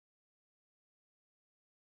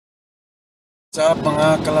Sa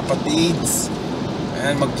mga kalapatids,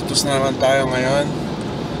 ayan, magtutos na naman tayo ngayon.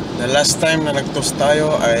 The last time na nagtos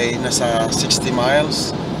tayo ay nasa 60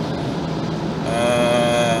 miles.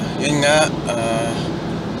 Yun nga,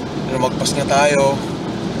 lumagpas nga tayo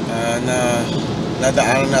na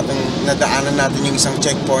nadaanan natin yung isang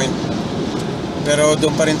checkpoint. Pero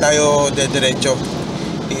doon pa rin tayo dediretso.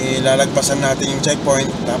 Ilalagpasan natin yung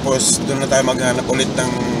checkpoint, tapos doon na tayo maghanap ulit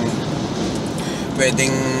ng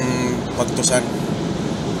pwedeng pagtusan.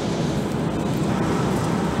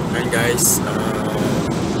 And guys,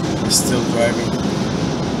 still driving.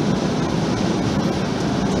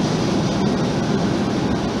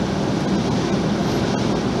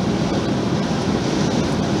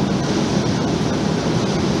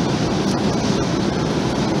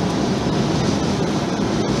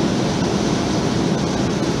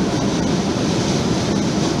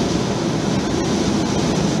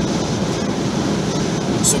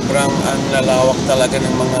 Sobrang ang lalawak talaga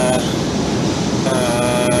ng mga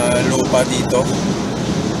lupa dito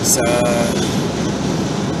sa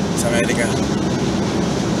Amerika.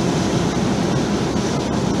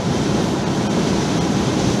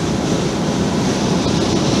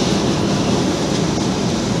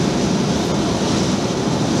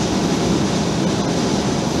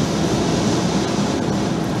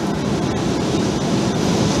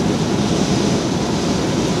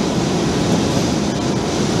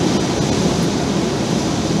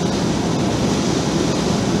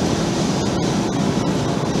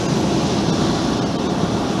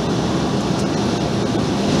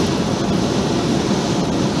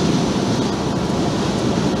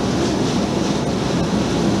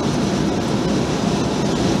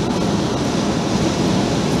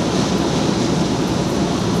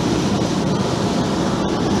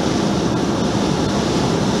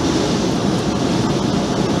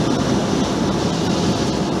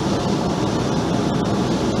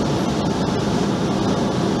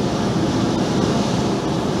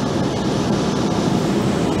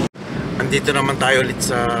 Dito naman tayo ulit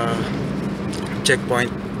sa checkpoint.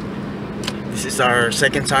 This is our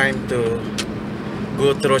second time to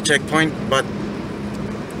go through a checkpoint, but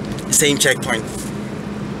same checkpoint.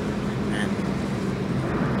 And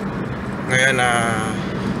ngayon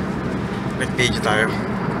nag-video tayo.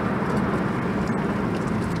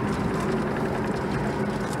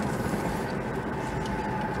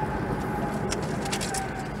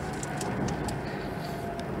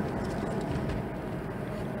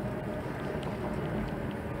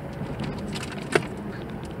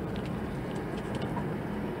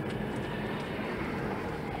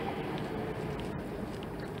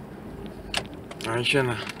 Ayun siya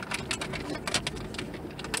na.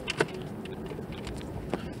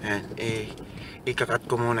 Ayan,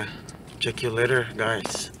 ikakat ko muna. Check you later,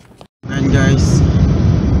 guys. Ayan guys,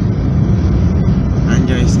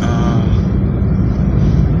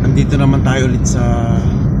 andito naman tayo ulit sa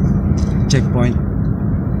checkpoint.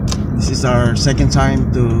 This is our second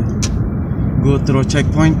time to go through a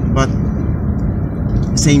checkpoint, but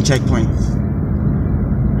same checkpoint.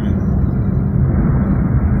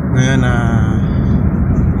 Ngayon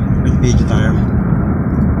nag-video tayo.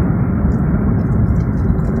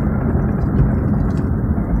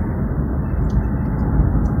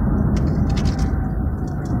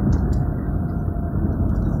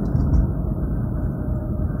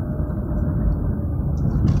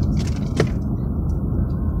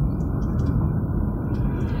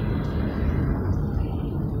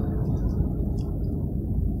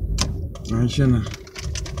 Ayun siya na.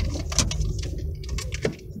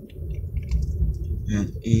 Ayan,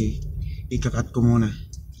 ikakat ko muna.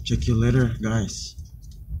 Check you later, guys.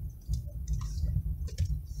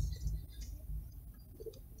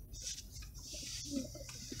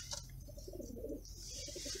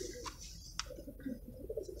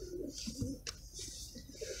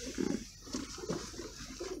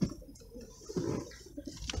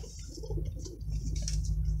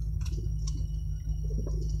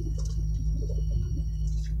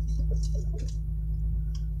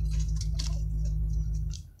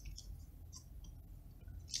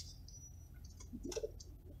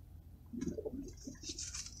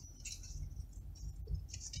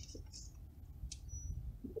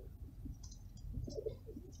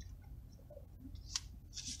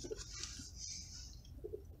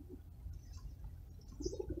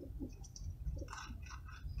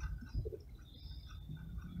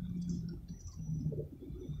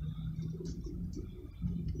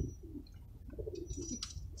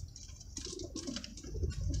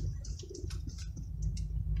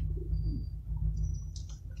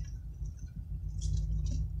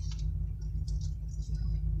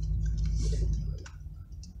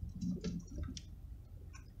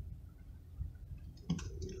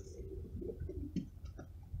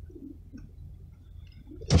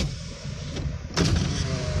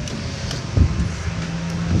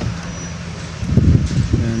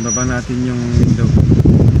 baba natin yung window.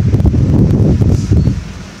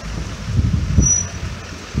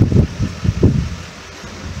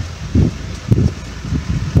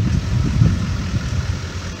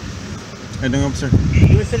 I don't know, sir.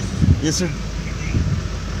 Yes, sir. Yes, sir.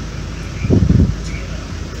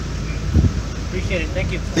 Appreciate it. Thank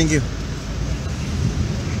you. Thank you.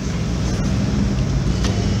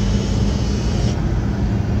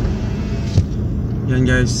 Yan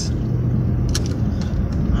guys.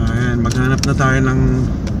 Ayan, maghanap na tayo ng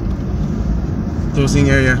closing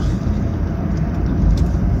area.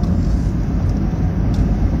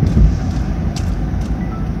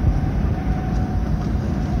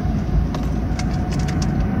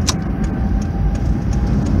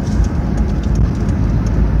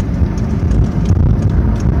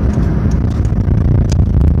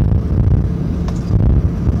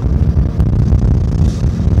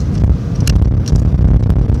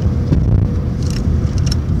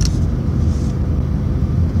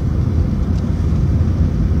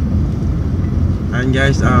 Ayan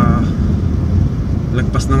guys,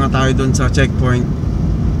 lagpas na nga tayo dun sa checkpoint.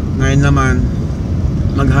 Ngayon naman,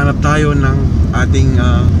 maghanap tayo ng ating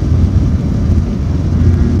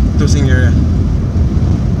cruising area.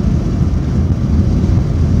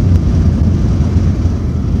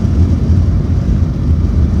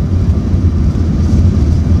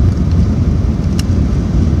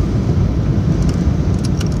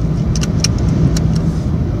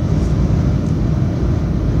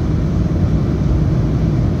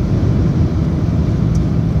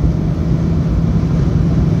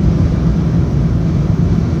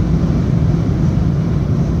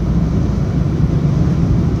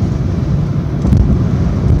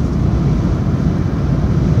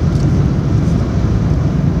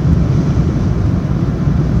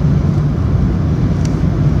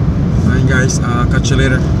 Guys, catch you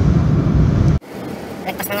later.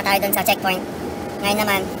 Lagpas na nga tayo dun sa checkpoint. Ngayon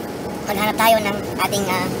naman, maghanap tayo ng ating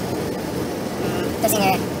cruising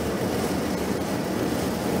area.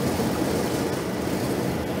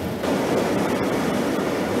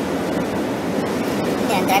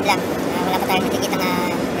 Yan, drive lang. Wala pa tayong nakikita na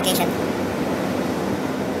location.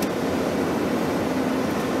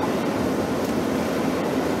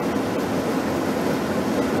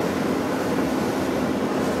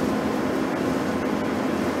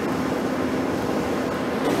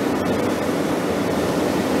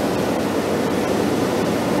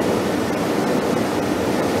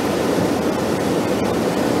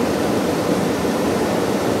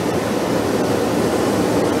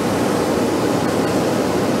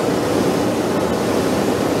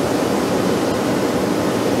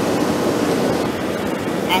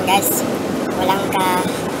 Ayan guys, walang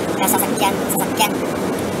sasakyan. Di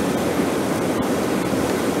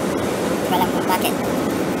ba alam kung bakit.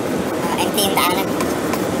 Empty yung daanan.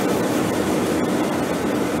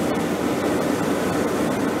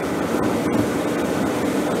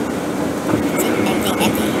 Empty.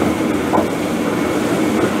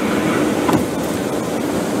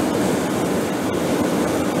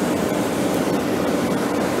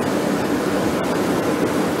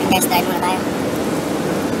 Ayan guys, drive muna tayo.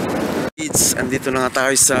 Andito na nga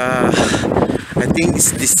tayo sa, I think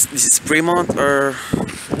this is Fremont or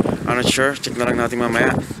I'm not sure, check na lang natin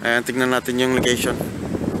mamaya. Ayan, tignan natin yung location.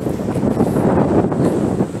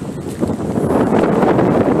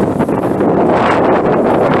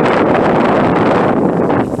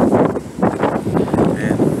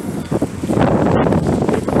 Ayan.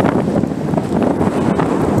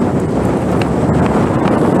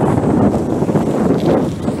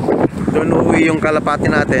 Doon uuwi yung kalapati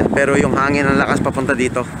natin, pero yung hangin ang lakas papunta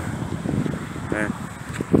dito. Ayan.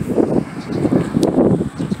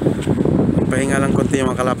 Pahinga lang konti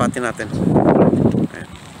yung mga kalapati natin. Ayan.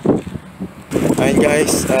 Ayan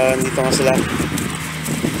guys, dito nga sila.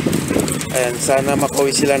 Ayan, sana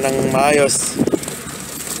makauwi sila ng maayos.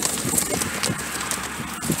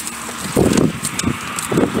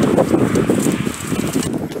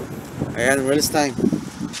 Ayan, release time.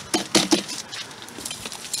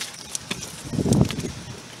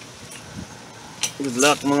 Good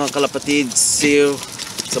luck mga kalapatids. See you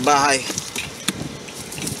sa bahay.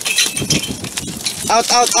 Out.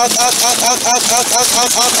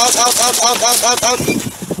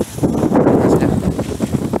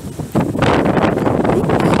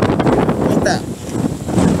 Punta.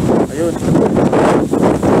 Ayun.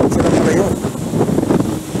 Sila pala yun.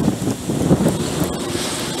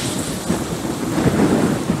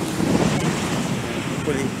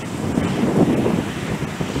 Hopefully.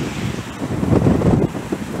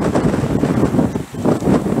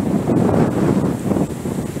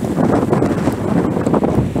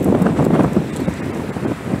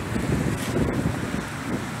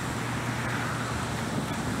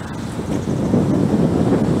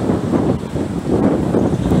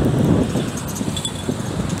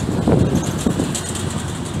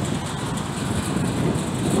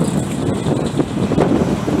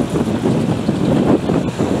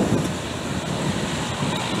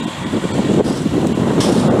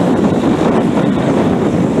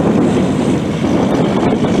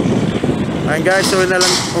 Ayan guys,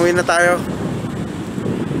 uwi na tayo.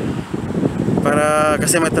 Para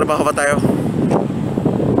kasi may trabaho pa tayo.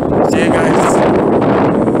 See you guys.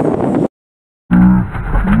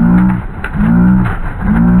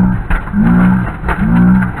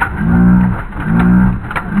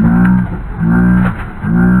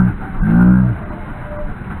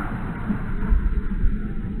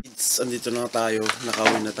 Andito na tayo,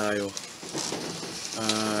 nakauwi na tayo.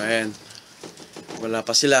 Ayan. Wala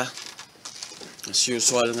pa sila. As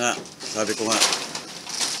usual nga, sabi ko nga.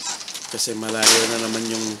 Kasi malayo na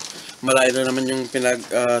naman yung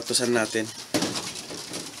pinagtusan natin.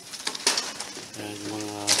 Ayan,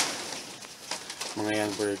 mga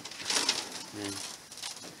young bird. Ayan.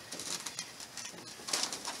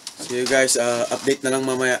 See you guys, update na lang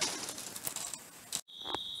mamaya.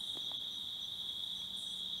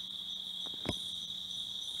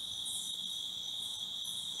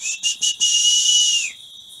 Shh, shh, shh.